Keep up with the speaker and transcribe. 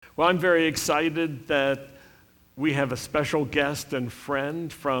Well, I'm very excited that we have a special guest and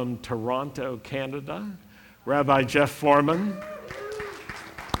friend from Toronto, Canada, Rabbi Jeff Foreman.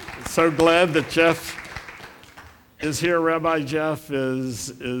 So glad that Jeff is here. Rabbi Jeff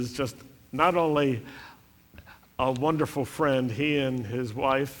is just not only a wonderful friend. He and his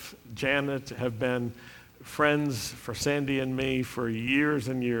wife, Janet, have been friends for Sandy and me for years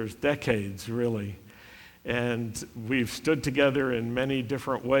and years, decades, really. And we've stood together in many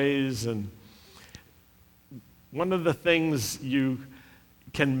different ways. And one of the things you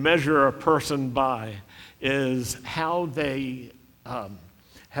can measure a person by is how they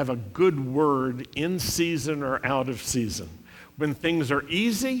have a good word in season or out of season, when things are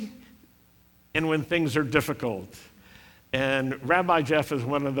easy and when things are difficult. And Rabbi Jeff is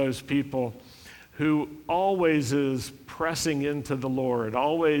one of those people who always is pressing into the Lord,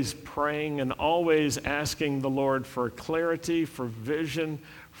 always praying and always asking the Lord for clarity, for vision,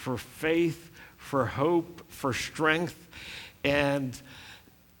 for faith, for hope, for strength. And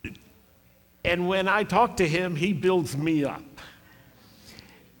when I talk to him, he builds me up.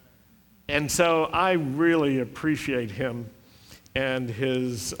 And so I really appreciate him and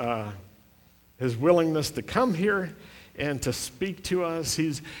his willingness to come here and to speak to us.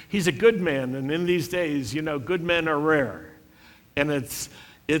 He's a good man, and in these days, good men are rare. And it's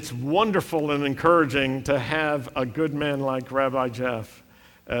wonderful and encouraging to have a good man like Rabbi Jeff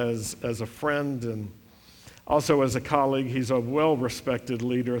as a friend and also as a colleague. He's a well-respected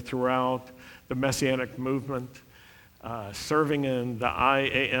leader throughout the Messianic movement, serving in the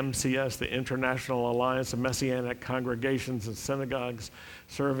IAMCS, the International Alliance of Messianic Congregations and Synagogues,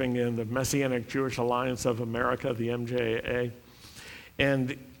 serving in the Messianic Jewish Alliance of America, the MJAA.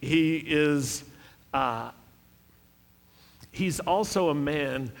 And he's also a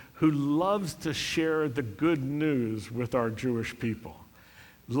man who loves to share the good news with our Jewish people,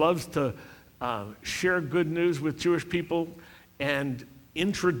 loves to share good news with Jewish people and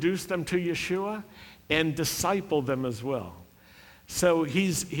introduce them to Yeshua and disciple them as well. So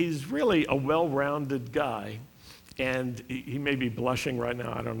he's really a well-rounded guy, and he may be blushing right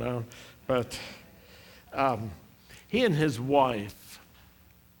now, I don't know, but he and his wife,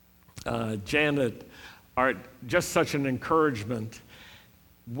 Janet, are just such an encouragement.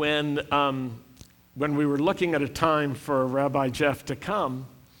 When we were looking at a time for Rabbi Jeff to come,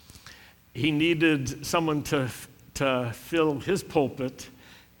 he needed someone to fill his pulpit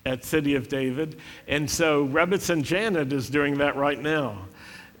at City of David, and so Rebbitzin Janet is doing that right now.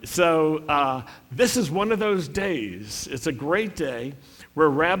 So this is one of those days. It's a great day where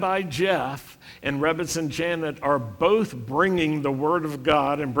Rabbi Jeff and Rebbitzin Janet are both bringing the Word of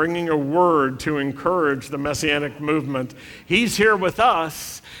God and bringing a word to encourage the Messianic movement. He's here with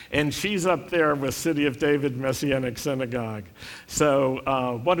us, and she's up there with City of David Messianic Synagogue.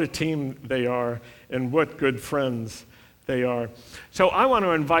 So what a team they are, and what good friends they are. So I want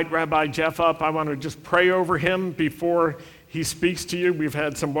to invite Rabbi Jeff up. I want to just pray over him before he speaks to you. We've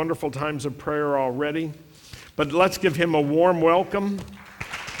had some wonderful times of prayer already, but let's give him a warm welcome.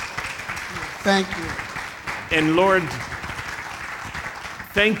 Thank you. And Lord,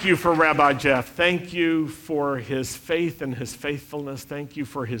 thank you for Rabbi Jeff. Thank you for his faith and his faithfulness. Thank you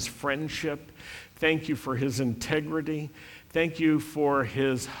for his friendship. Thank you for his integrity. Thank you for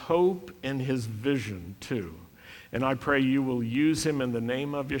his hope and his vision too. And I pray you will use him in the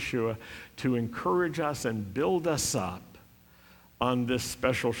name of Yeshua to encourage us and build us up on this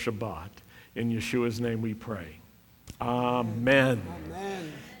special Shabbat. In Yeshua's name we pray. Amen.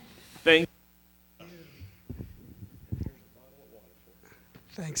 Amen. Thank you.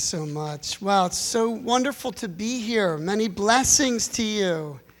 Thanks so much. Wow, it's so wonderful to be here. Many blessings to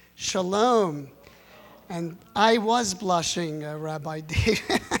you. Shalom. And I was blushing, Rabbi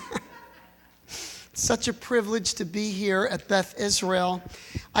David. Such a privilege to be here at Beth Israel.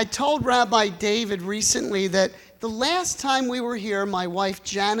 I told Rabbi David recently that the last time we were here, my wife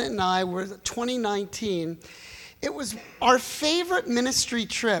Janet and I were 2019. It was our favorite ministry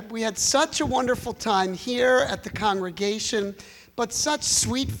trip. We had such a wonderful time here at the congregation, but such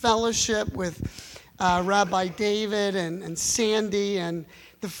sweet fellowship with Rabbi David and Sandy, and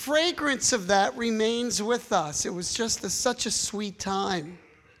the fragrance of that remains with us. It was just such a sweet time.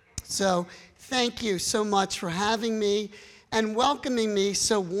 So thank you so much for having me and welcoming me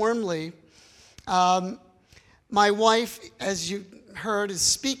so warmly. My wife, as you heard, is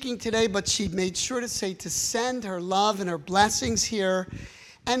speaking today, but she made sure to say to send her love and her blessings here.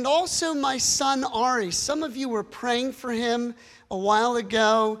 And also my son, Ari. Some of you were praying for him a while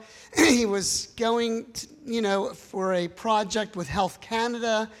ago. He was going to, for a project with Health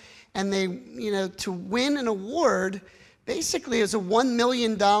Canada, and they, to win an award Basically, it was a $1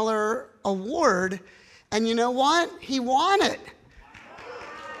 million award. And you know what? He won it.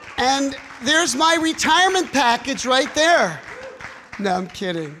 And there's my retirement package right there. No, I'm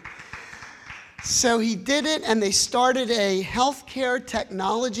kidding. So he did it, and they started a healthcare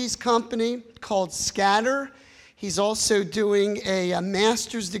technologies company called Scatter. He's also doing a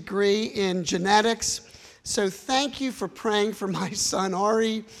master's degree in genetics. So thank you for praying for my son,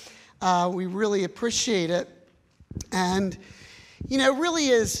 Ari. We really appreciate it. And, you know,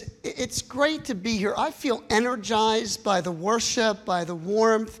 it's great to be here. I feel energized by the worship, by the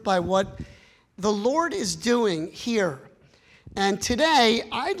warmth, by what the Lord is doing here. And today,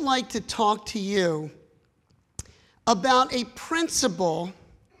 I'd like to talk to you about a principle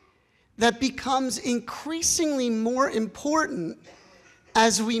that becomes increasingly more important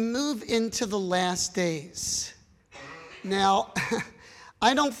as we move into the last days. Now,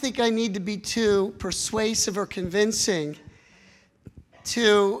 I don't think I need to be too persuasive or convincing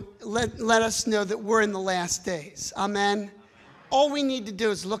to let us know that we're in the last days. Amen? All we need to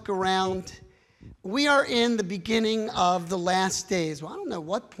do is look around. We are in the beginning of the last days. Well, I don't know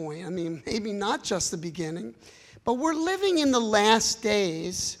what point. I mean, maybe not just the beginning. But we're living in the last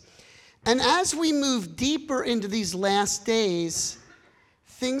days. And as we move deeper into these last days,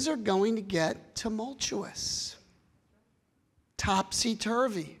 things are going to get tumultuous,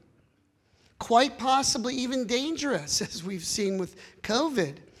 topsy-turvy, quite possibly even dangerous, as we've seen with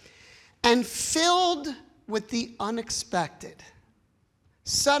COVID, and filled with the unexpected.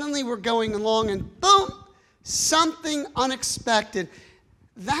 Suddenly we're going along and boom, something unexpected.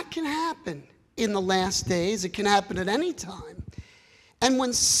 That can happen in the last days. It can happen at any time. And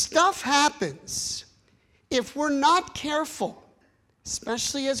when stuff happens, if we're not careful,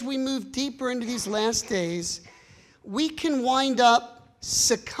 especially as we move deeper into these last days, we can wind up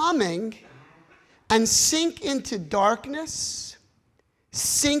succumbing and sink into darkness,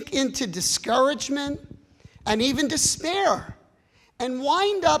 sink into discouragement, and even despair. And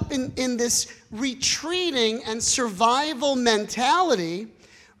wind up in this retreating and survival mentality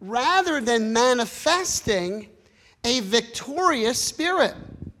rather than manifesting a victorious spirit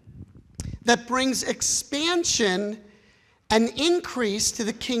that brings expansion and increase to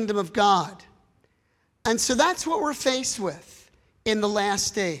the kingdom of God. And so that's what we're faced with in the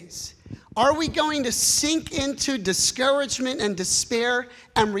last days. Are we going to sink into discouragement and despair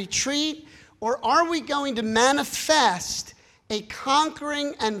and retreat, or are we going to manifest a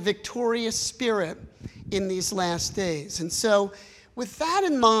conquering and victorious spirit in these last days? And so with that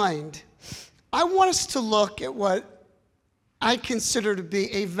in mind, I want us to look at what I consider to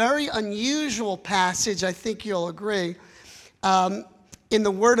be a very unusual passage, I think you'll agree, in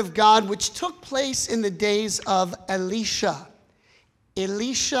the Word of God, which took place in the days of Elisha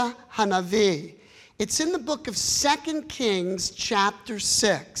Hanavi. It's in the book of 2 Kings, chapter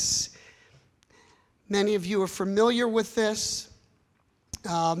 6. Many of you are familiar with this.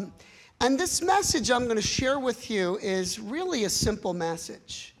 And this message I'm going to share with you is really a simple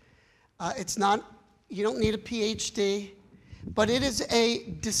message. It's not, you don't need a PhD, but it is a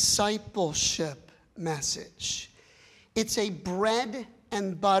discipleship message. It's a bread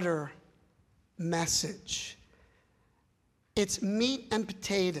and butter message. It's meat and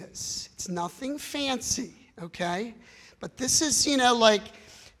potatoes. It's nothing fancy, okay? But this is, like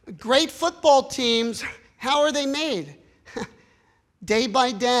great football teams, how are they made? Day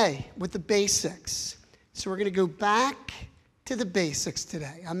by day with the basics. So we're going to go back to the basics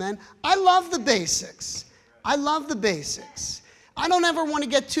today. Amen. I love the basics. I love the basics. I don't ever want to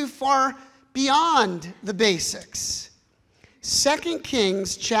get too far beyond the basics. 2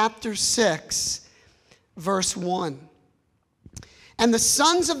 Kings chapter 6, verse 1. And the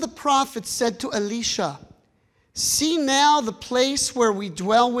sons of the prophets said to Elisha, "See now, the place where we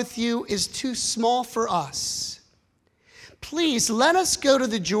dwell with you is too small for us. Please let us go to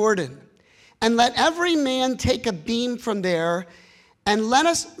the Jordan, and let every man take a beam from there, and let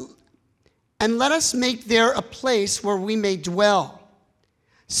us make there a place where we may dwell."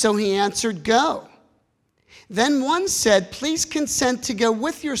 So he answered, "Go." Then one said, "Please consent to go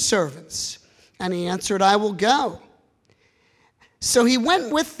with your servants." And he answered, "I will go." So he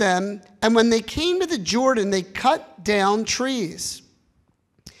went with them, and when they came to the Jordan, they cut down trees.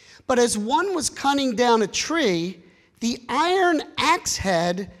 But as one was cutting down a tree, the iron axe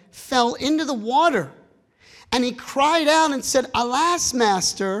head fell into the water. And he cried out and said, "Alas,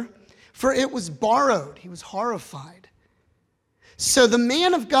 master, for it was borrowed." He was horrified. So the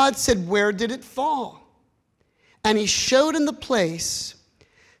man of God said, "Where did it fall?" And he showed him the place.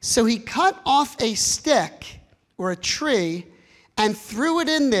 So he cut off a stick or a tree and threw it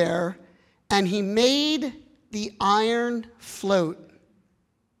in there, and he made the iron float.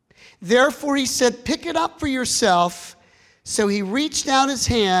 Therefore he said, pick it up for yourself. So he reached out his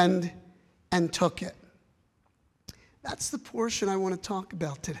hand and took it. That's the portion I want to talk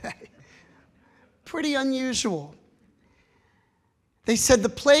about today. Pretty unusual. They said the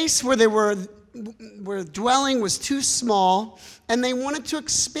place where they were dwelling was too small, and they wanted to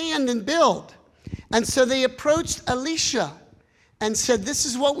expand and build. And so they approached Elisha and said, this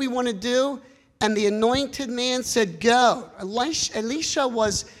is what we want to do. And the anointed man said, go. Elisha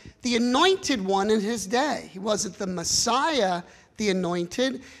was the anointed one in his day. He wasn't the Messiah, the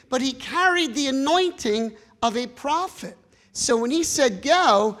anointed, but he carried the anointing of a prophet. So when he said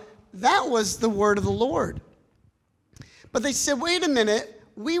go, that was the word of the Lord. But they said, wait a minute,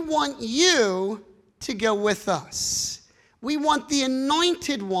 we want you to go with us. We want the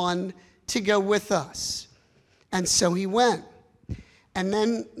anointed one to go with us. And so he went. And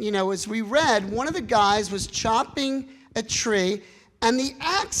then, as we read, one of the guys was chopping a tree, and the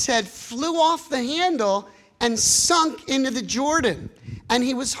axe head flew off the handle and sunk into the Jordan. And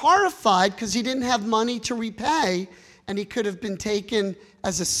he was horrified because he didn't have money to repay, and he could have been taken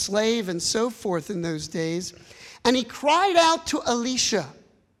as a slave and so forth in those days. And he cried out to Elisha.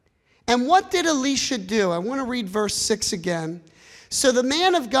 And what did Elisha do? I want to read verse 6 again. So the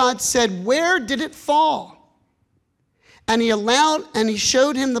man of God said, where did it fall? And he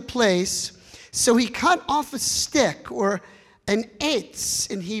showed him the place. So he cut off a stick, or an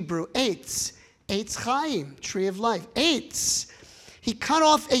eitz in Hebrew, eitz chaim, tree of life, eitz. He cut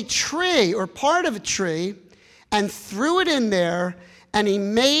off a tree, or part of a tree, and threw it in there, and he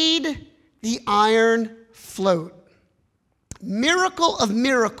made the iron float. Miracle of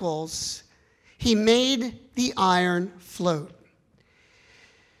miracles, he made the iron float.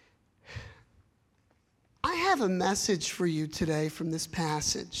 I have a message for you today from this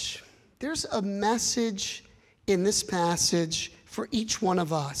passage. There's a message in this passage for each one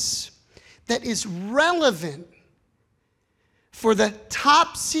of us that is relevant for the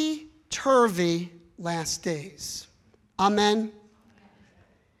topsy-turvy last days. Amen.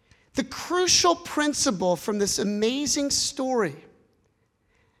 The crucial principle from this amazing story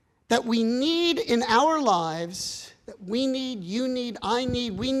that we need in our lives, that we need, you need, I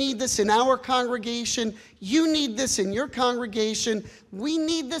need, we need this in our congregation, you need this in your congregation, we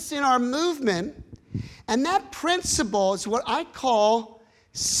need this in our movement. And that principle is what I call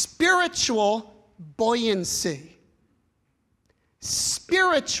spiritual buoyancy.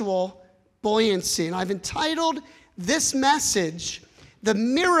 Spiritual buoyancy. And I've entitled this message, The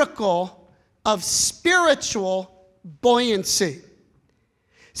Miracle of Spiritual Buoyancy.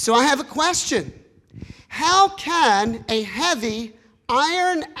 So I have a question. How can a heavy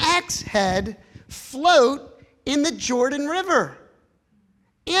iron axe head float in the Jordan River?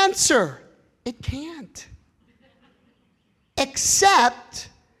 Answer, it can't. Except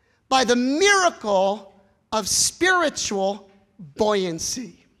by the miracle of spiritual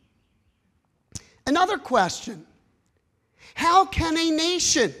buoyancy. Another question. How can a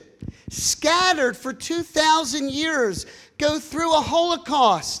nation scattered for 2,000 years go through a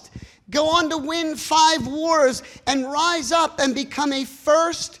Holocaust, go on to win 5 wars, and rise up and become a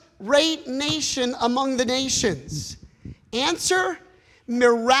first-rate nation among the nations? Answer,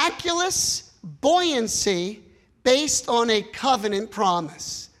 miraculous buoyancy based on a covenant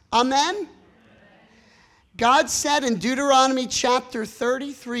promise. Amen? God said in Deuteronomy chapter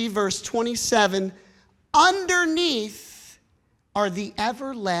 33, verse 27, underneath are the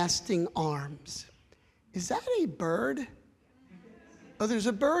everlasting arms. Is that a bird? Oh, there's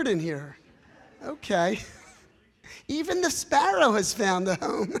a bird in here. Okay. Even the sparrow has found a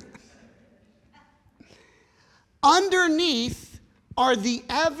home. Underneath are the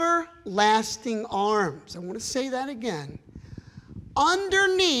everlasting arms. I want to say that again.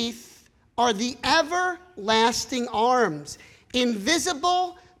 Underneath are the everlasting arms.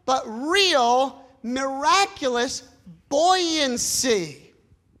 Invisible but real, miraculous buoyancy.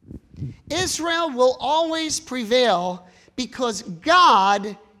 Israel will always prevail because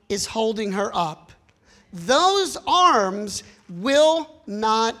God is holding her up. Those arms will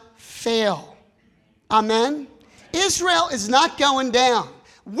not fail. Amen? Israel is not going down.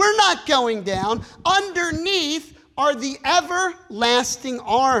 We're not going down. Underneath are the everlasting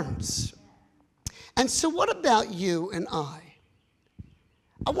arms. And so what about you and I?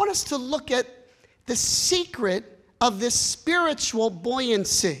 I want us to look at the secret of this spiritual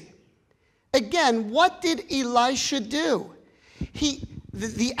buoyancy. Again, what did Elisha do?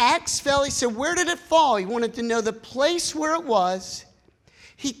 The axe fell. He said, where did it fall? He wanted to know the place where it was.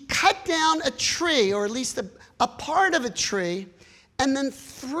 He cut down a tree, or at least a part of a tree, and then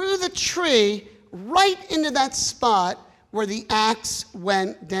threw the tree right into that spot where the axe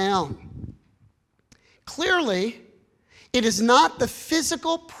went down. Clearly, it is not the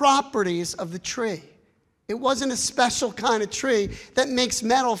physical properties of the tree. It wasn't a special kind of tree that makes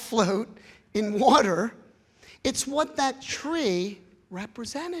metal float in water. It's what that tree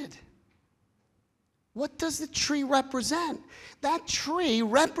represented. What does the tree represent? That tree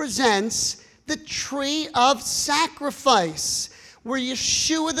represents the tree of sacrifice, where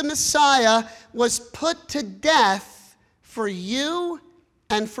Yeshua the Messiah was put to death for you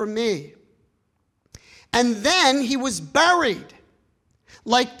and for me. And then he was buried.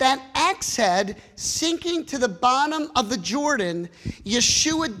 Like that axe head sinking to the bottom of the Jordan,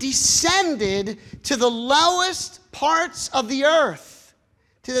 Yeshua descended to the lowest parts of the earth,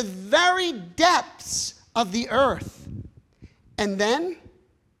 to the very depths of the earth. And then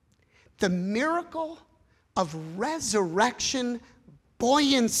the miracle of resurrection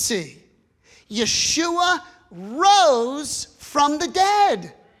buoyancy. Yeshua rose from the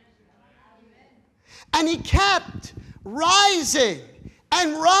dead. And he kept rising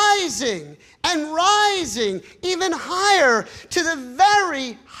and rising and rising even higher to the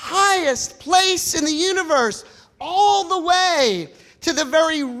very highest place in the universe, all the way to the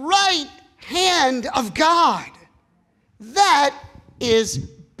very right hand of God. That is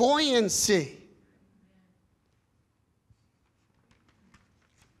buoyancy.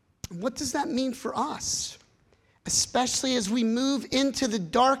 What does that mean for us, especially as we move into the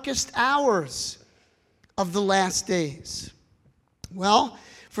darkest hours of the last days? Well,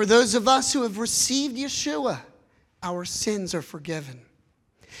 for those of us who have received Yeshua, our sins are forgiven.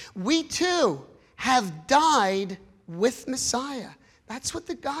 We too have died with Messiah. That's what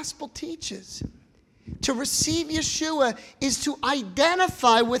the gospel teaches. To receive Yeshua is to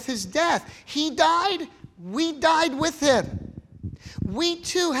identify with his death. He died, we died with him. We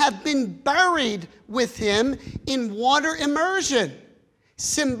too have been buried with him in water immersion,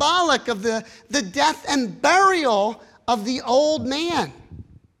 symbolic of the death and burial of the old man.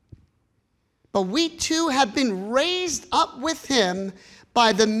 But we too have been raised up with him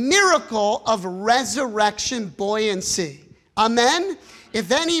by the miracle of resurrection buoyancy. Amen?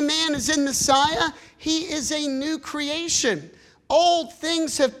 If any man is in Messiah, he is a new creation. Old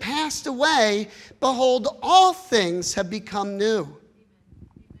things have passed away. Behold, all things have become new.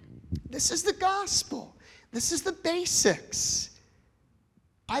 This is the gospel. This is the basics.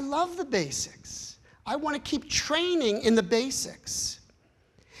 I love the basics. I want to keep training in the basics.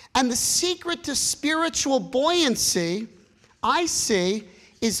 And the secret to spiritual buoyancy, I see,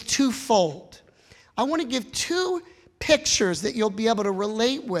 is twofold. I want to give two pictures that you'll be able to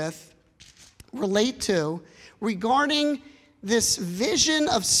relate to regarding this vision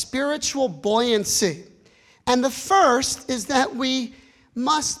of spiritual buoyancy. And the first is that we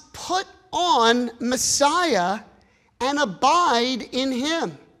must put on Messiah and abide in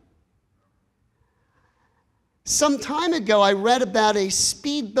him. Some time ago, I read about a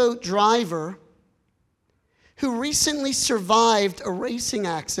speedboat driver who recently survived a racing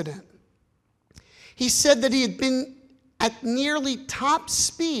accident. He said that he had been at nearly top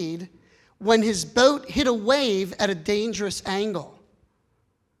speed when his boat hit a wave at a dangerous angle.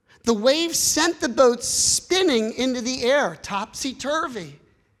 The wave sent the boat spinning into the air, topsy-turvy.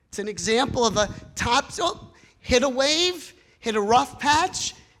 It's an example of hit a wave, hit a rough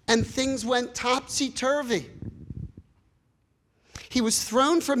patch, and things went topsy-turvy. He was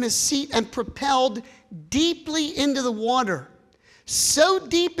thrown from his seat and propelled deeply into the water. So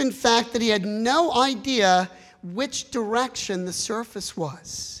deep, in fact, that he had no idea which direction the surface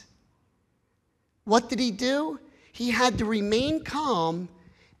was. What did he do? He had to remain calm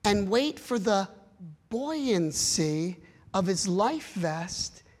and wait for the buoyancy of his life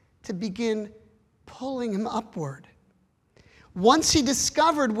vest to begin pulling him upward. Once he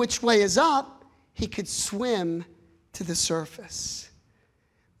discovered which way is up, he could swim to the surface.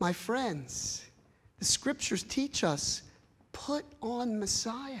 My friends, the scriptures teach us, put on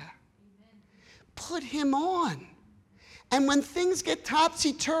Messiah. Amen. Put him on. And when things get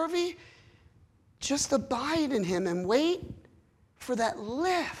topsy-turvy, just abide in him and wait for that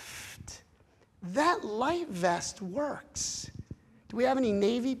lift. That life vest works. Do we have any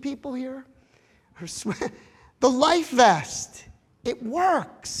Navy people here? The life vest, it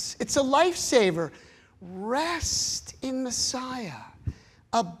works. It's a lifesaver. Rest in Messiah.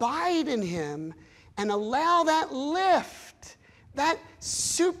 Abide in him and allow that lift, that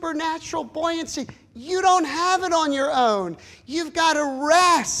supernatural buoyancy. You don't have it on your own. You've got to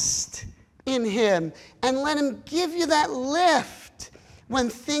rest in him and let him give you that lift when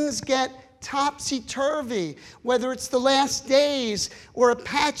things get topsy-turvy, whether it's the last days or a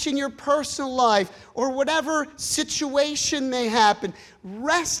patch in your personal life or whatever situation may happen,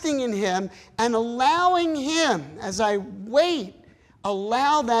 resting in him and allowing him, as I wait,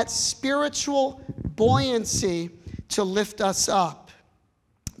 allow that spiritual buoyancy to lift us up.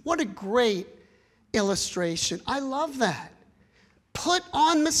 What a great illustration. I love that. Put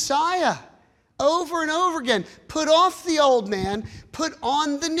on Messiah. Over and over again. Put off the old man, put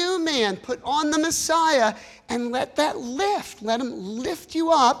on the new man, put on the Messiah, and let that lift. Let him lift you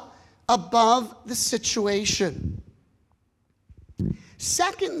up above the situation.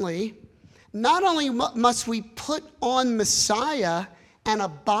 Secondly, not only must we put on Messiah and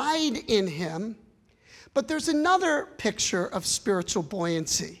abide in him, but there's another picture of spiritual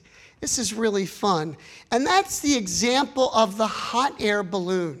buoyancy. This is really fun. And that's the example of the hot air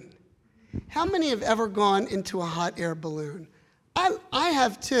balloon. How many have ever gone into a hot air balloon? I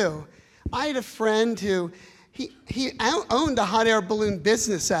have too. I had a friend who, he owned a hot air balloon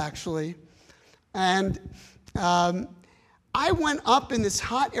business actually. And I went up in this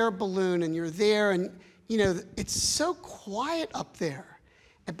hot air balloon and you're there and, you know, it's so quiet up there.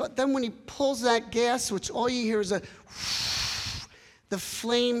 But then when he pulls that gas switch, all you hear is the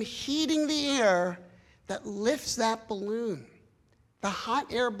flame heating the air that lifts that balloon. The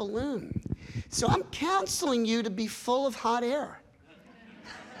hot air balloon. So I'm counseling you to be full of hot air.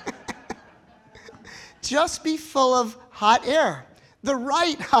 Just be full of hot air. The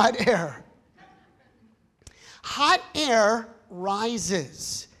right hot air. Hot air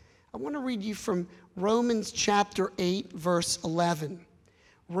rises. I want to read you from Romans chapter 8, verse 11.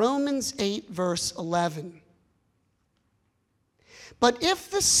 Romans 8, verse 11. But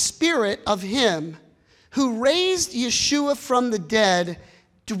if the spirit of him who raised Yeshua from the dead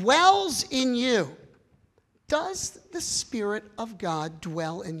dwells in you, does the Spirit of God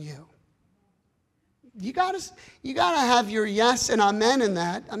dwell in you? You gotta have your yes and amen in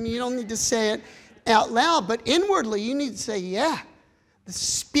that. I mean, you don't need to say it out loud, but inwardly you need to say, yeah, the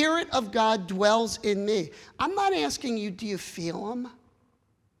Spirit of God dwells in me. I'm not asking you, do you feel him?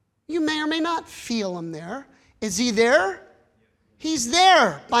 You may or may not feel him there. Is he there? He's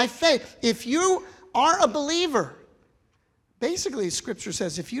there by faith. If you are a believer, basically scripture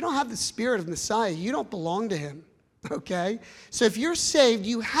says if you don't have the spirit of Messiah, you don't belong to him, okay? So if you're saved,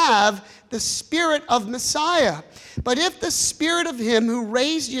 you have the spirit of Messiah. But if the spirit of him who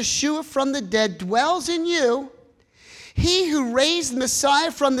raised Yeshua from the dead dwells in you, he who raised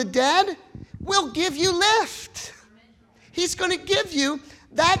Messiah from the dead will give you lift. He's going to give you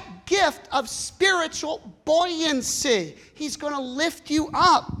that gift of spiritual buoyancy. He's going to lift you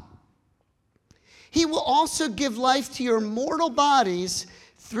up. He will also give life to your mortal bodies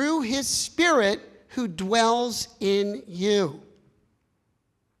through his Spirit who dwells in you.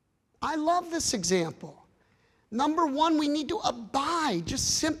 I love this example. Number one, we need to abide,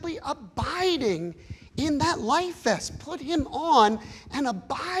 just simply abiding in that life vest. Put him on and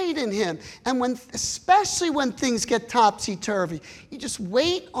abide in him. And especially when things get topsy-turvy, you just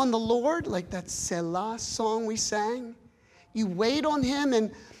wait on the Lord, like that Selah song we sang. You wait on him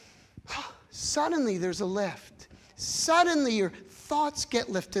and suddenly there's a lift. Suddenly your thoughts get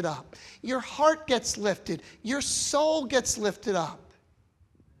lifted up. Your heart gets lifted. Your soul gets lifted up.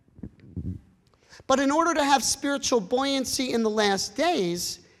 But in order to have spiritual buoyancy in the last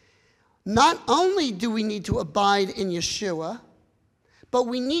days, not only do we need to abide in Yeshua, but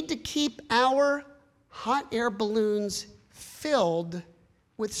we need to keep our hot air balloons filled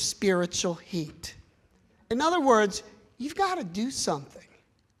with spiritual heat. In other words, you've got to do something.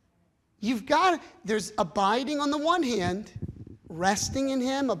 There's abiding on the one hand, resting in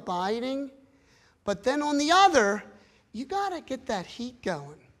him, abiding. But then on the other, you got to get that heat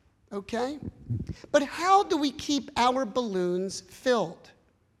going, okay? But how do we keep our balloons filled?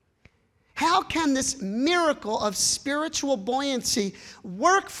 How can this miracle of spiritual buoyancy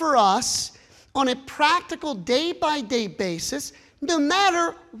work for us on a practical day-by-day basis, no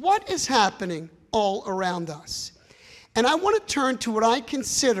matter what is happening all around us? And I want to turn to what I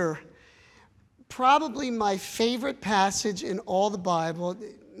consider probably my favorite passage in all the Bible,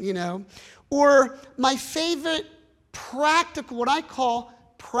 or my favorite practical, what I call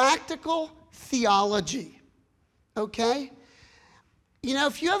practical theology, okay?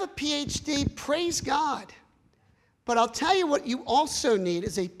 If you have a PhD, praise God. But I'll tell you what you also need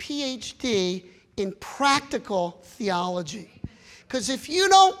is a PhD in practical theology. Because if you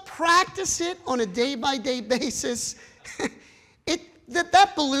don't practice it on a day-by-day basis,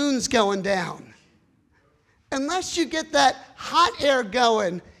 that balloon's going down. Unless you get that hot air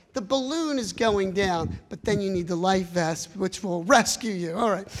going, The balloon is going down, but then you need the life vest, which will rescue you. All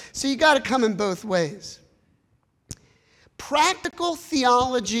right, so you got to come in both ways. Practical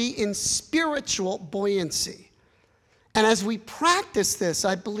theology in spiritual buoyancy. And as we practice this,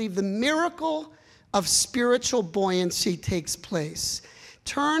 I believe the miracle of spiritual buoyancy takes place.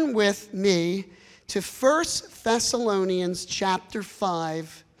 Turn with me to 1 Thessalonians chapter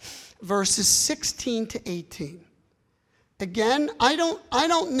 5, verses 16 to 18. Again, I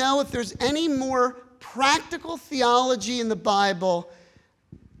don't know if there's any more practical theology in the Bible,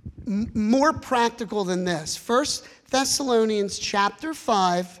 more practical than this. 1 Thessalonians chapter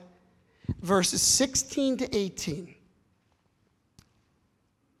 5, verses 16 to 18.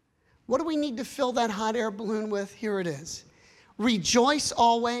 What do we need to fill that hot air balloon with? Here it is. Rejoice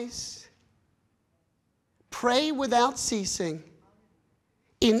always. Pray without ceasing.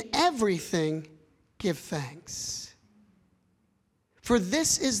 In everything, give thanks. For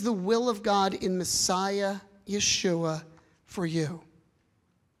this is the will of God in Messiah Yeshua for you.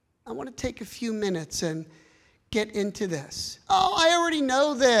 I want to take a few minutes and get into this. Oh, I already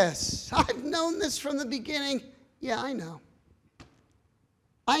know this. I've known this from the beginning. Yeah, I know.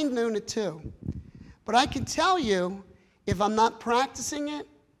 I've known it too. But I can tell you, if I'm not practicing it,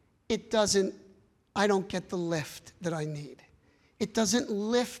 I don't get the lift that I need. It doesn't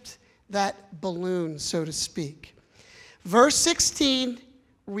lift that balloon, so to speak. Verse 16,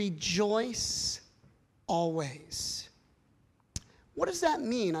 rejoice always. What does that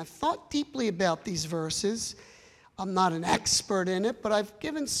mean? I've thought deeply about these verses. I'm not an expert in it, but I've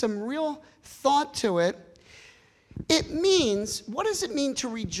given some real thought to it. What does it mean to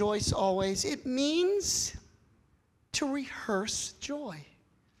rejoice always? It means to rehearse joy.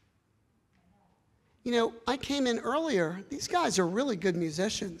 You know, I came in earlier. These guys are really good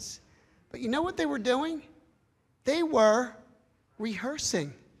musicians. But you know what they were doing? They were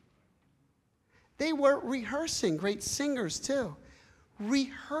rehearsing. They were rehearsing. Great singers, too.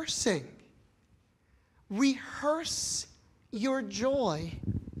 Rehearsing. Rehearse your joy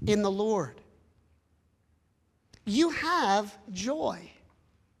in the Lord. You have joy.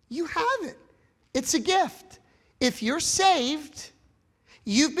 You have it. It's a gift. If you're saved,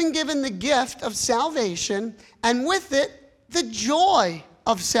 you've been given the gift of salvation, and with it, the joy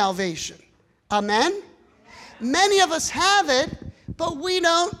of salvation. Amen? Many of us have it, but we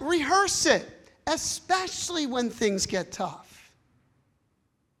don't rehearse it, especially when things get tough.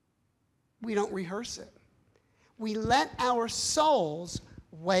 We don't rehearse it. We let our souls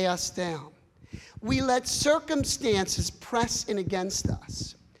weigh us down. We let circumstances press in against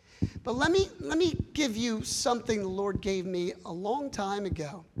us. But let me give you something the Lord gave me a long time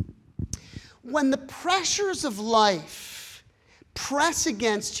ago. When the pressures of life press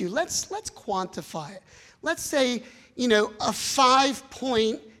against you, let's quantify it. Let's say, a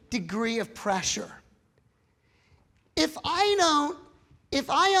 5-point degree of pressure. If I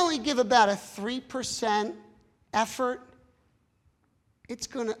only give about a 3% effort, it's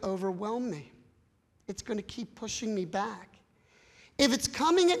going to overwhelm me. It's going to keep pushing me back. If it's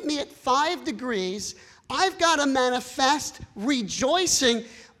coming at me at 5 degrees, I've got to manifest rejoicing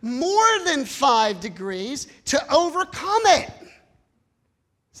more than 5 degrees to overcome it.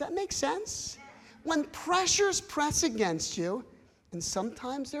 Does that make sense? When pressures press against you, and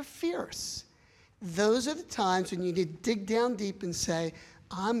sometimes they're fierce, those are the times when you need to dig down deep and say,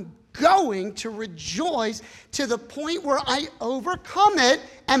 I'm going to rejoice to the point where I overcome it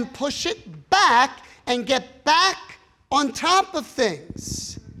and push it back and get back on top of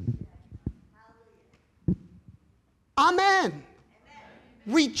things. Amen.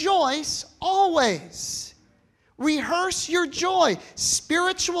 Rejoice always. Rehearse your joy.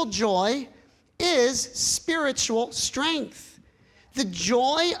 Spiritual joy is spiritual strength. The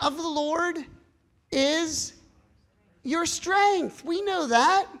joy of the Lord is your strength. We know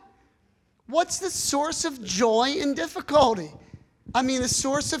that. What's the source of joy in difficulty? The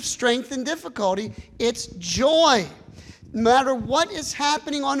source of strength in difficulty, it's joy. No matter what is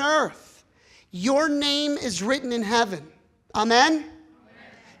happening on earth, your name is written in heaven. Amen? Amen.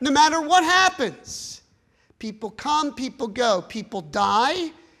 No matter what happens, people come, people go, people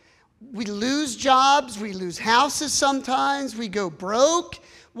die. We lose jobs, we lose houses sometimes, we go broke.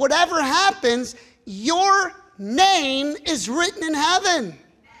 Whatever happens, your name is written in heaven.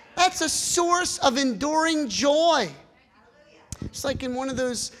 That's a source of enduring joy. It's like in one of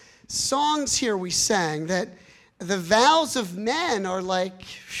those songs here we sang that the vows of men are like,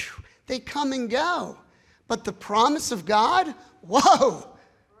 they come and go. But the promise of God, whoa,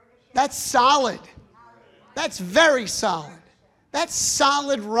 that's solid. That's very solid. That's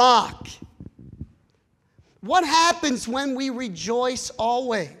solid rock. What happens when we rejoice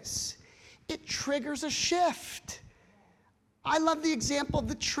always? It triggers a shift. I love the example of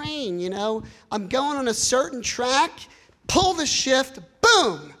the train, you know. I'm going on a certain track, pull the shift,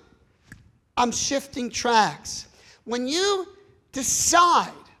 boom, I'm shifting tracks. When you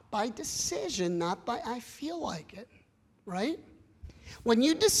decide, by decision, not by I feel like it, right? When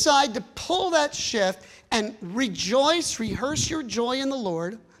you decide to pull that shift and rejoice, rehearse your joy in the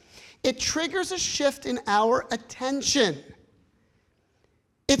Lord, it triggers a shift in our attention.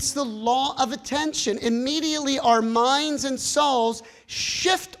 It's the law of attention. Immediately our minds and souls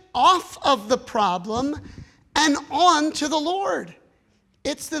shift off of the problem and on to the Lord.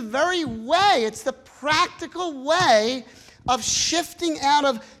 It's the very way, it's the practical way of shifting out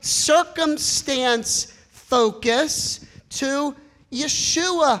of circumstance focus to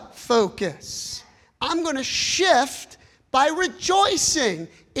Yeshua focus. I'm going to shift by rejoicing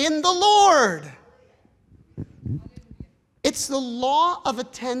in the Lord. It's the law of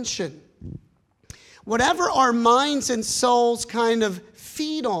attention. Whatever our minds and souls kind of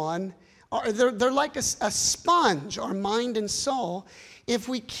feed on, they're like a sponge, our mind and soul. If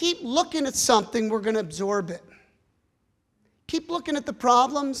we keep looking at something, we're going to absorb it. Keep looking at the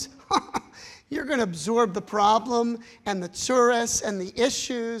problems, you're going to absorb the problem and the tourists and the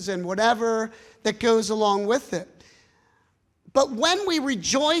issues and whatever that goes along with it. But when we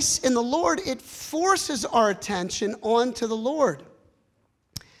rejoice in the Lord, it forces our attention onto the Lord.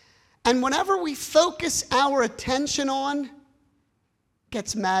 And whenever we focus our attention on,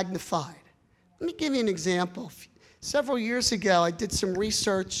 gets magnified. Let me give you an example. Several years ago, I did some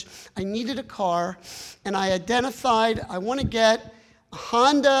research. I needed a car, and I identified I want to get a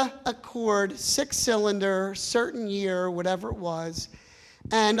Honda Accord, 6-cylinder, certain year, whatever it was.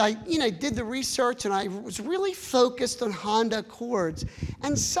 And I did the research, and I was really focused on Honda Accords.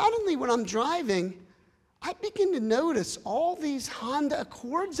 And suddenly, when I'm driving, I begin to notice all these Honda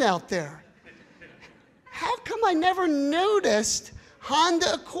Accords out there. How come I never noticed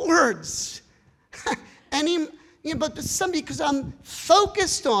Honda Accords? But because I'm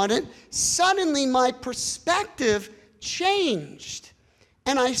focused on it, suddenly my perspective changed,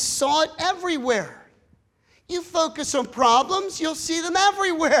 and I saw it everywhere. You focus on problems, you'll see them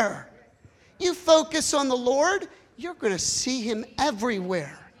everywhere. You focus on the Lord, you're going to see him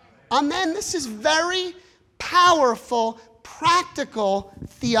everywhere. Amen. This is very powerful, practical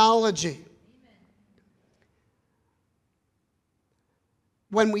theology.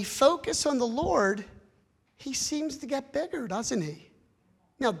 When we focus on the Lord, he seems to get bigger, doesn't he?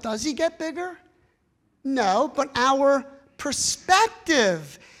 Now, does he get bigger? No, but our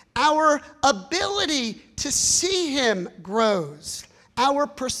perspective, our ability to see him grows. Our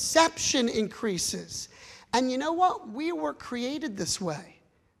perception increases. And you know what? We were created this way.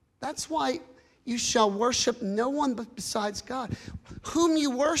 That's why you shall worship no one but besides God. Whom you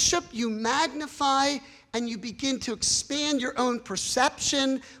worship, you magnify, and you begin to expand your own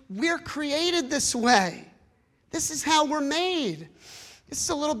perception. We're created this way. This is how we're made. This is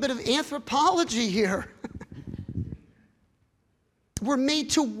a little bit of anthropology here. We're made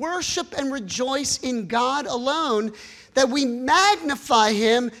to worship and rejoice in God alone, that we magnify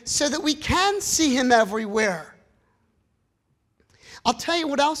him so that we can see him everywhere. I'll tell you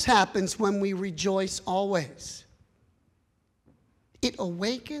what else happens when we rejoice always. It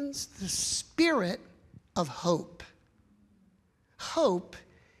awakens the spirit of hope. Hope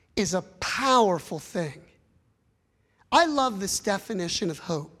is a powerful thing. I love this definition of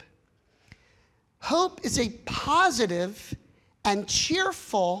hope. Hope is a positive and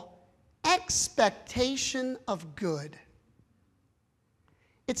cheerful expectation of good.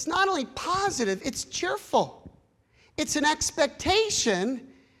 It's not only positive, it's cheerful. It's an expectation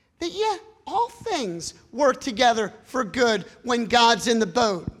that, all things work together for good when God's in the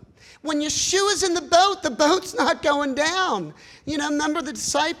boat. When Yeshua's in the boat's not going down. Remember the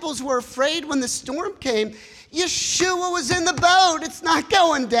disciples were afraid when the storm came. Yeshua was in the boat. It's not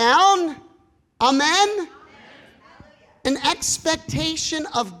going down. Amen? An expectation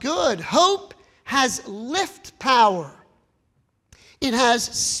of good. Hope has lift power. It has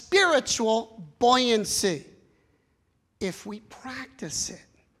spiritual buoyancy if we practice it.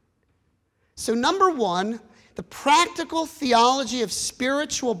 So number one, the practical theology of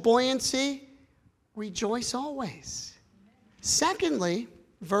spiritual buoyancy, rejoice always. Secondly,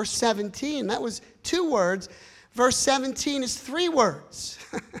 verse 17, that was 2 words. Verse 17 is 3 words.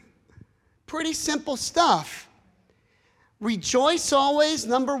 Pretty simple stuff. Rejoice always,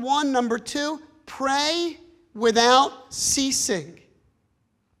 number 1. Number 2, pray without ceasing.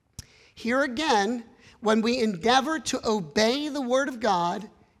 Here again, when we endeavor to obey the word of God,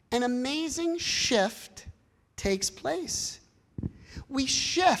 an amazing shift takes place. We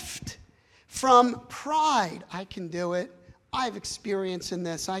shift from pride, I can do it, I have experience in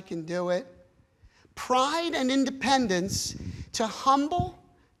this, I can do it, pride and independence, to humble,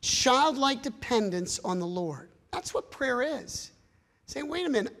 childlike dependence on the Lord. That's what prayer is. Saying, wait a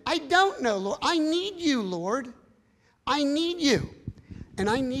minute, I don't know, Lord. I need you, Lord. I need you. And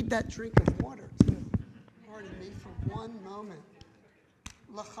I need that drink of water, too. Pardon me for one moment.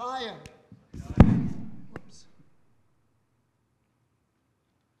 L'chaim. Whoops.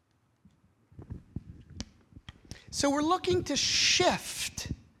 So we're looking to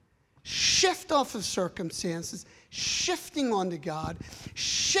shift off of circumstances, shifting onto God,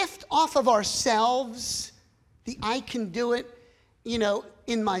 shift off of ourselves, the I can do it,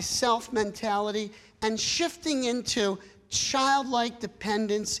 in myself mentality, and shifting into childlike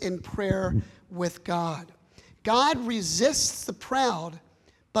dependence in prayer with God. God resists the proud,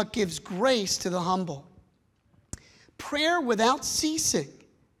 but gives grace to the humble. Prayer without ceasing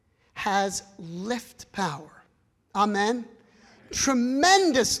has lift power. Amen?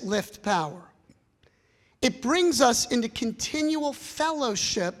 Tremendous lift power. It brings us into continual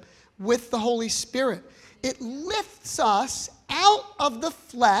fellowship with the Holy Spirit. It lifts us out of the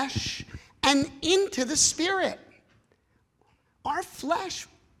flesh and into the Spirit. Our flesh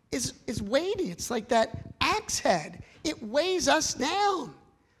is weighty. It's like that axe head. It weighs us down.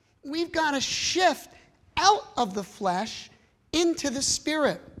 We've got to shift out of the flesh into the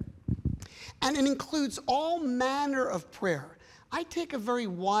Spirit. And it includes all manner of prayer. I take a very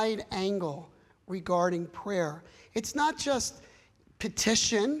wide angle regarding prayer. It's not just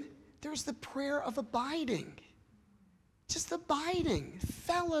petition. There's the prayer of abiding. Just abiding,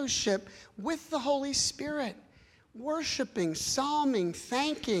 fellowship with the Holy Spirit, worshiping, psalming,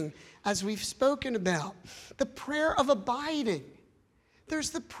 thanking, as we've spoken about. The prayer of abiding. There's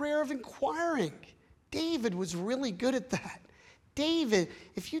the prayer of inquiring. David was really good at that. David,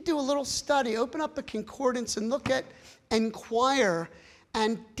 if you do a little study, open up a concordance and look at inquire.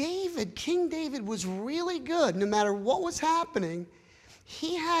 And David, King David, was really good. No matter what was happening,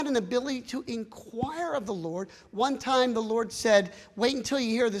 he had an ability to inquire of the Lord. One time the Lord said, wait until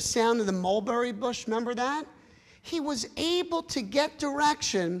you hear the sound of the mulberry bush. Remember that? He was able to get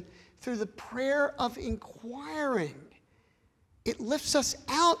direction through the prayer of inquiring. It lifts us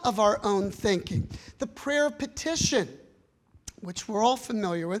out of our own thinking. The prayer of petition, which we're all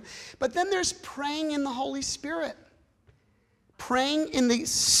familiar with. But then there's praying in the Holy Spirit. Praying in the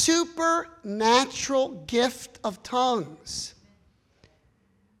supernatural gift of tongues.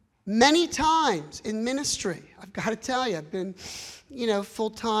 Many times in ministry, I've got to tell you, I've been,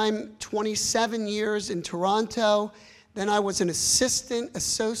 full-time 27 years in Toronto. Then I was an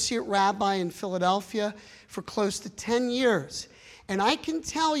associate rabbi in Philadelphia for close to 10 years. And I can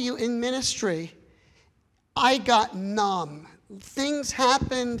tell you in ministry, I got numb. Things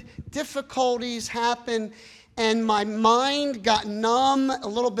happened, difficulties happened, and my mind got numb, a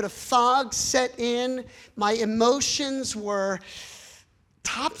little bit of fog set in. My emotions were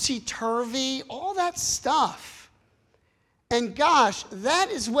topsy-turvy, all that stuff. And gosh,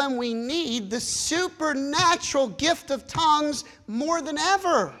 that is when we need the supernatural gift of tongues more than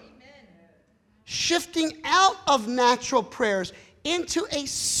ever. Amen. Shifting out of natural prayers into a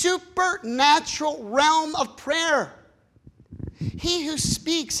supernatural realm of prayer. He who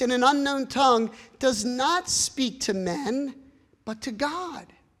speaks in an unknown tongue does not speak to men, but to God.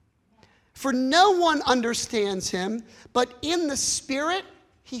 For no one understands him, but in the Spirit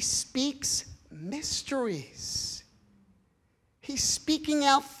he speaks mysteries. He's speaking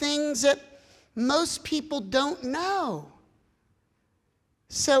out things that most people don't know.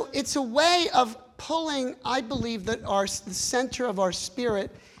 So it's a way of pulling, I believe that the center of our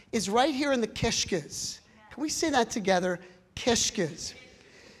spirit is right here in the kishkas. Can we say that together? Kishkas.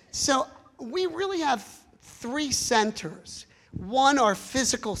 So we really have three centers. One, our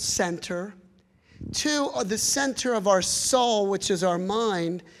physical center. Two, the center of our soul, which is our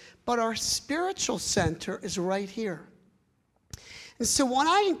mind. But our spiritual center is right here. And so when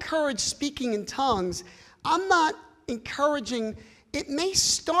I encourage speaking in tongues, I'm not encouraging, it may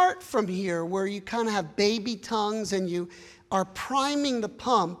start from here where you kind of have baby tongues and you are priming the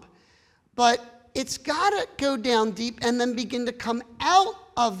pump, but it's got to go down deep and then begin to come out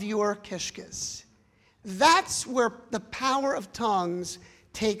of your kishkas. That's where the power of tongues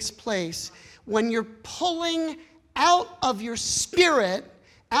takes place. When you're pulling out of your spirit,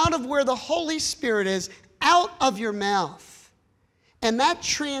 out of where the Holy Spirit is, out of your mouth. And that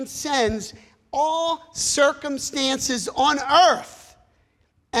transcends all circumstances on earth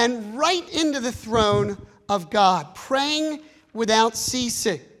and right into the throne of God, praying without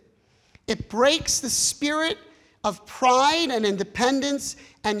ceasing. It breaks the spirit of pride and independence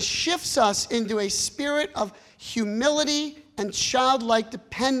and shifts us into a spirit of humility and childlike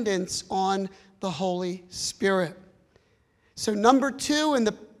dependence on the Holy Spirit. So number 2 in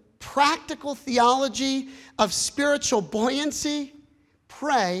the practical theology of spiritual buoyancy,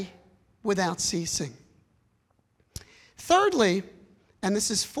 pray without ceasing. Thirdly, and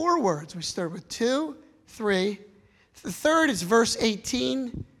this is 4 words. We start with 2, 3. The third is verse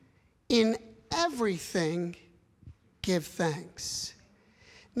 18. In everything, give thanks.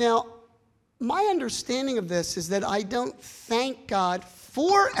 Now, my understanding of this is that I don't thank God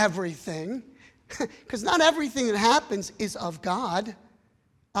for everything, because not everything that happens is of God.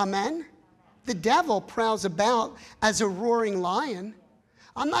 Amen? The devil prowls about as a roaring lion.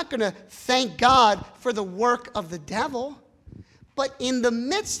 I'm not going to thank God for the work of the devil, but in the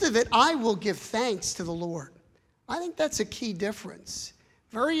midst of it, I will give thanks to the Lord. I think that's a key difference.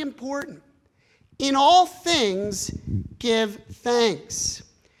 Very important. In all things, give thanks.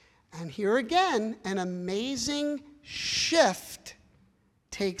 And here again, an amazing shift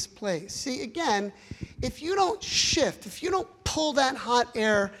takes place. See, again, if you don't shift, if you don't pull that hot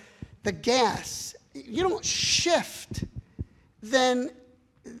air, the gas, you don't shift, then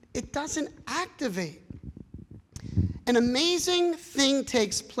it doesn't activate. An amazing thing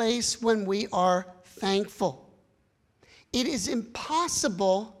takes place when we are thankful. It is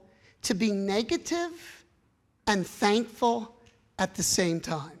impossible to be negative and thankful at the same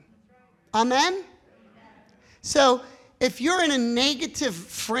time. Amen? So if you're in a negative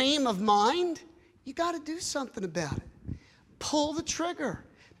frame of mind, you got to do something about it. Pull the trigger.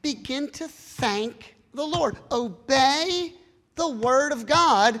 Begin to thank the Lord. Obey the word of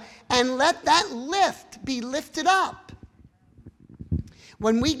God and let that lift be lifted up.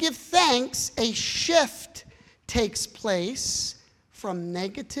 When we give thanks, a shift takes place from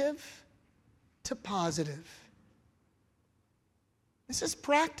negative to positive. This is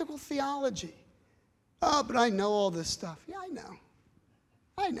practical theology. Oh, but I know all this stuff. Yeah,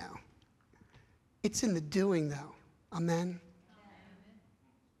 I know. It's in the doing, though. Amen.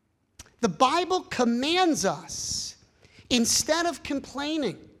 The Bible commands us, instead of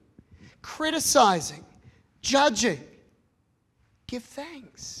complaining, criticizing, judging, give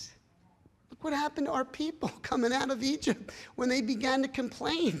thanks. Look what happened to our people coming out of Egypt when they began to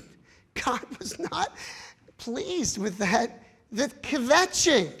complain. God was not pleased with that. The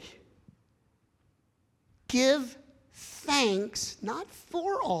kvetching. Give thanks, not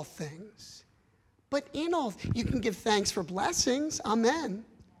for all things, but in all. You can give thanks for blessings. Amen.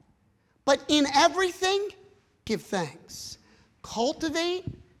 But in everything, give thanks. Cultivate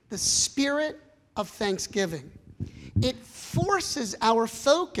the spirit of thanksgiving. It forces our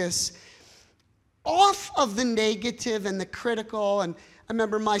focus off of the negative and the critical. And I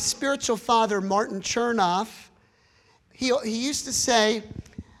remember my spiritual father, Martin Chernoff, he used to say,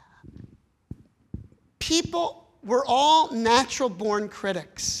 we're all natural-born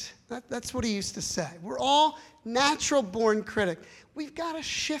critics. That's what he used to say. We're all natural-born critics. We've got to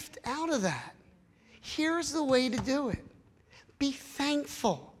shift out of that. Here's the way to do it. Be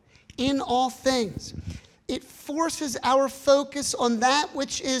thankful in all things. It forces our focus on that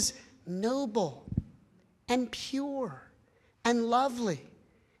which is noble and pure and lovely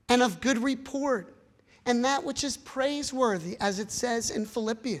and of good report and that which is praiseworthy, as it says in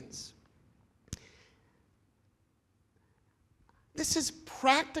Philippians. This is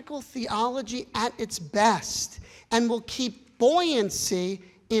practical theology at its best and will keep buoyancy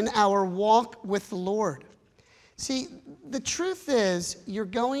in our walk with the Lord. See, the truth is, you're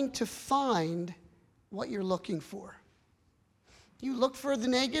going to find what you're looking for. You look for the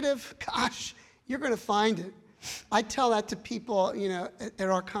negative, gosh, you're going to find it. I tell that to people, at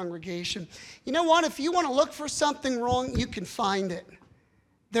our congregation. You know what? If you want to look for something wrong, you can find it.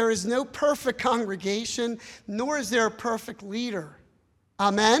 There is no perfect congregation, nor is there a perfect leader.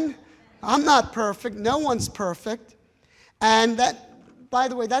 Amen? I'm not perfect. No one's perfect. And that, by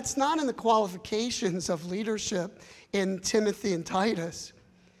the way, that's not in the qualifications of leadership in Timothy and Titus.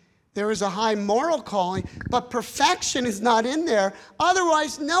 There is a high moral calling, but perfection is not in there.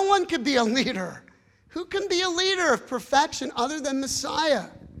 Otherwise, no one could be a leader. Who can be a leader of perfection other than Messiah?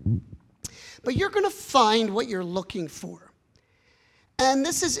 But you're going to find what you're looking for. And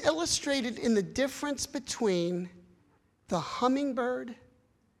this is illustrated in the difference between the hummingbird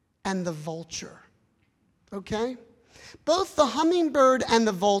and the vulture. Okay? Both the hummingbird and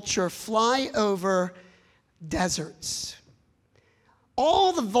the vulture fly over deserts.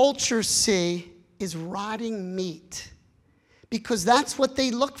 All the vultures see is rotting meat because that's what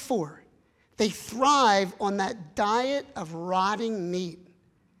they look for. They thrive on that diet of rotting meat.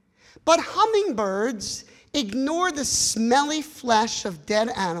 But hummingbirds, ignore the smelly flesh of dead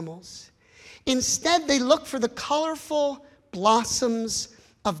animals. Instead, they look for the colorful blossoms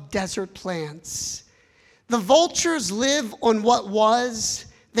of desert plants. The vultures live on what was.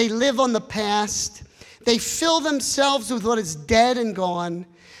 They live on the past. They fill themselves with what is dead and gone.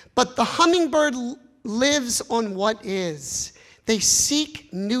 But the hummingbird lives on what is. They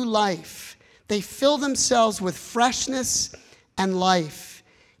seek new life. They fill themselves with freshness and life.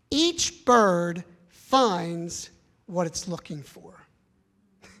 Each bird finds what it's looking for.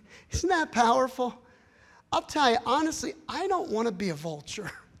 Isn't that powerful? I'll tell you, honestly, I don't want to be a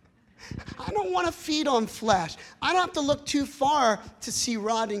vulture. I don't want to feed on flesh. I don't have to look too far to see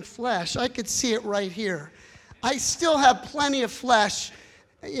rotting flesh. I could see it right here. I still have plenty of flesh.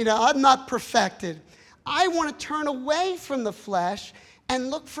 I'm not perfected. I want to turn away from the flesh and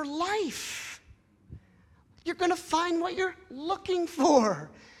look for life. You're going to find what you're looking for.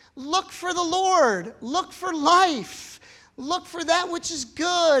 Look for the Lord. Look for life. Look for that which is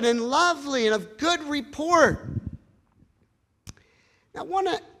good and lovely and of good report. Now, I want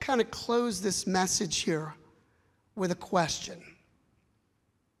to kind of close this message here with a question.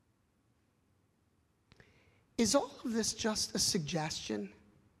 Is all of this just a suggestion?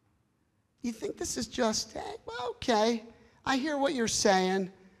 You think this is just, okay, I hear what you're saying.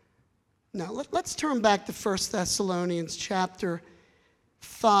 No, let's turn back to 1 Thessalonians chapter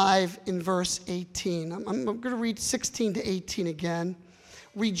 5 in verse 18. I'm going to read 16 to 18 again.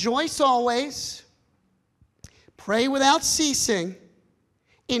 Rejoice always, pray without ceasing,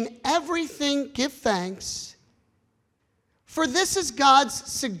 in everything give thanks, for this is God's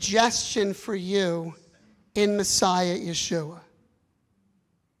suggestion for you in Messiah Yeshua.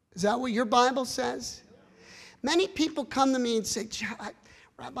 Is that what your Bible says? Many people come to me and say,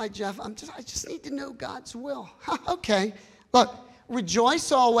 Rabbi Jeff, I just need to know God's will. Okay, look,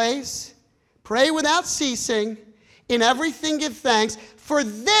 rejoice always, pray without ceasing, in everything give thanks, for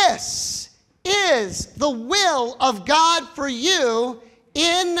this is the will of God for you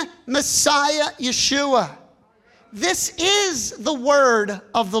in Messiah Yeshua. This is the word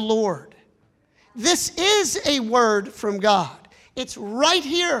of the Lord. This is a word from God. It's right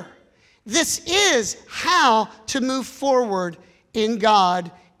here. This is how to move forward in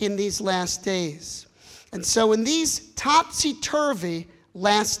God in these last days. And so in these topsy-turvy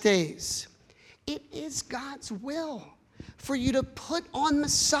last days, it is God's will for you to put on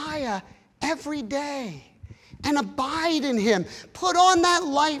Messiah every day and abide in him. Put on that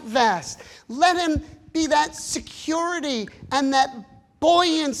light vest. Let him be that security and that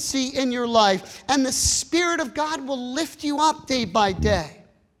buoyancy in your life. And the Spirit of God will lift you up day by day.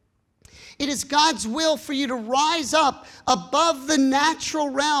 It is God's will for you to rise up above the natural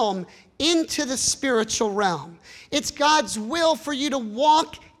realm into the spiritual realm. It's God's will for you to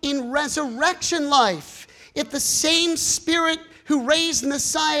walk in resurrection life. If the same Spirit who raised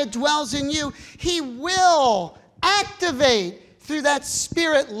Messiah dwells in you, he will activate through that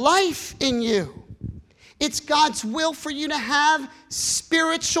Spirit life in you. It's God's will for you to have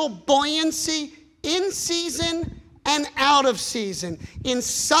spiritual buoyancy in season and out of season, in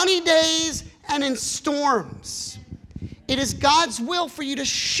sunny days and in storms. It is God's will for you to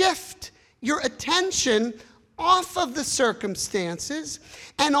shift your attention off of the circumstances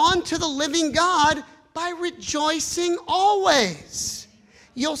and onto the living God by rejoicing always.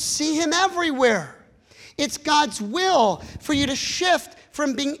 You'll see him everywhere. It's God's will for you to shift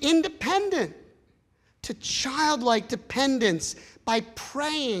from being independent to childlike dependence by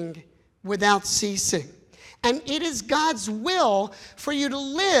praying without ceasing. And it is God's will for you to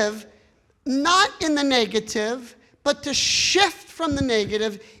live not in the negative, but to shift from the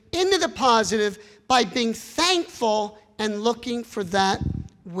negative into the positive by being thankful and looking for that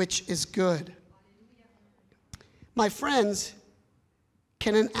which is good. My friends,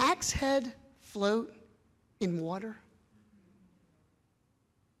 can an axe head float in water?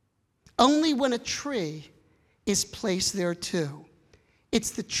 Only when a tree is placed there too.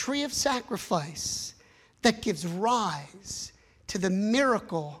 It's the tree of sacrifice that gives rise to the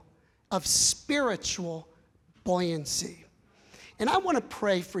miracle of spiritual buoyancy. And I want to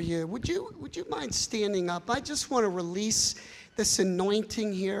pray for you. Would you mind standing up? I just want to release this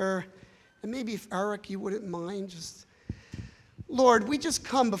anointing here. And maybe if Eric, you wouldn't mind just... Lord, we just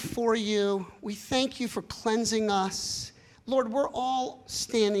come before you. We thank you for cleansing us. Lord, we're all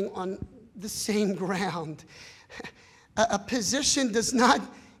standing on the same ground. A position does not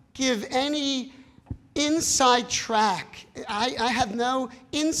give any inside track. I have no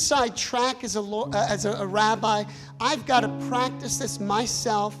inside track as a rabbi. I've got to practice this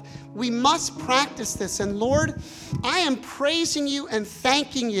myself. We must practice this. And Lord, I am praising you and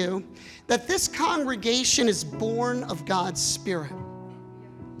thanking you that this congregation is born of God's Spirit.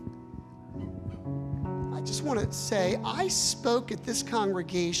 I just want to say, I spoke at this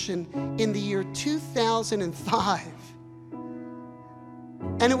congregation in the year 2005.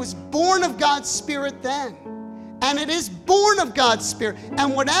 And it was born of God's Spirit then. And it is born of God's Spirit.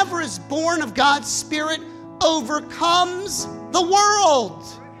 And whatever is born of God's Spirit overcomes the world.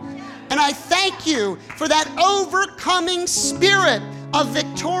 And I thank you for that overcoming spirit of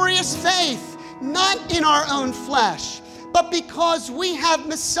victorious faith, not in our own flesh, but because we have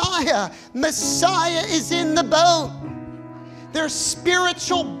Messiah. Messiah is in the boat. There's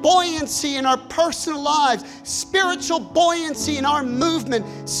spiritual buoyancy in our personal lives, spiritual buoyancy in our movement,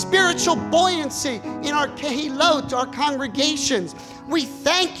 spiritual buoyancy in our kehilot, our congregations. We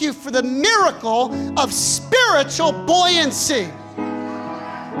thank you for the miracle of spiritual buoyancy.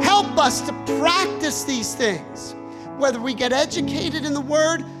 Help us to practice these things. Whether we get educated in the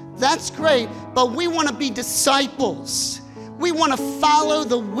Word, that's great, but we want to be disciples. We want to follow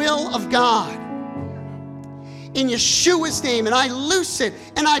the will of God. In Yeshua's name, and I loose it,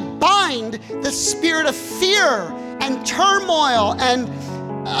 and I bind the spirit of fear and turmoil and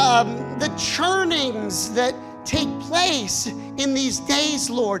the churnings that take place in these days,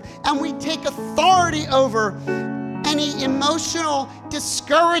 Lord. And we take authority over any emotional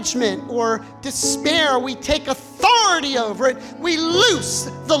discouragement or despair. We take authority over it. We loose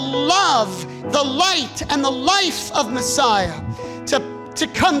the love, the light, and the life of Messiah to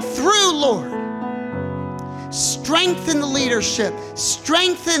come through, Lord. Strengthen the leadership,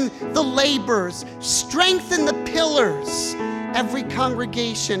 strengthen the laborers, strengthen the pillars. Every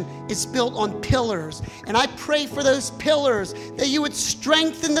congregation is built on pillars. And I pray for those pillars, that you would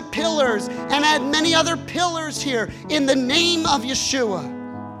strengthen the pillars and add many other pillars here in the name of Yeshua.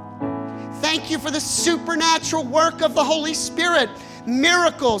 Thank you for the supernatural work of the Holy Spirit.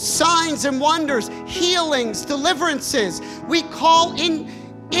 Miracles, signs and wonders, healings, deliverances. We call in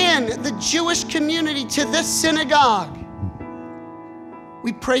the Jewish community to this synagogue.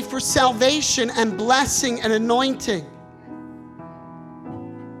 We pray for salvation and blessing and anointing.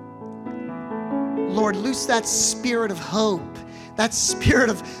 Lord, loose that spirit of hope, that spirit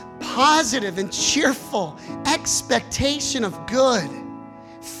of positive and cheerful expectation of good.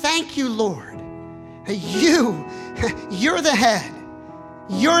 Thank you, Lord. You're the head.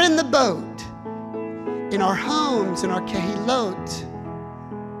 You're in the boat, in our homes, in our kehilot.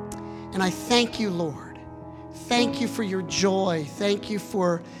 And I thank you, Lord. Thank you for your joy. Thank you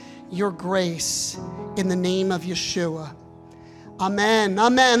for your grace in the name of Yeshua. Amen.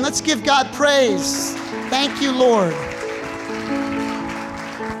 Amen. Let's give God praise. Thank you, Lord.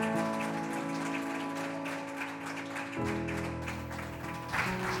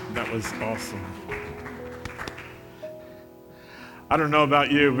 That was awesome. I don't know about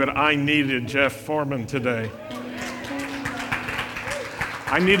you, but I needed Jeff Foreman today.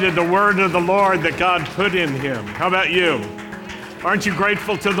 I needed the word of the Lord that God put in him. How about you? Aren't you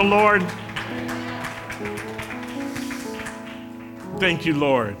grateful to the Lord? Thank you,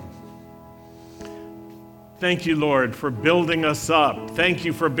 Lord. Thank you, Lord, for building us up. Thank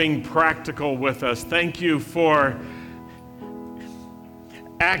you for being practical with us. Thank you for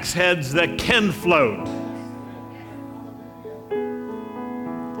axe heads that can float.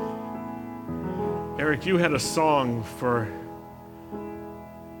 Eric, you had a song for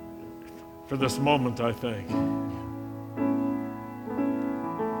this moment, I think.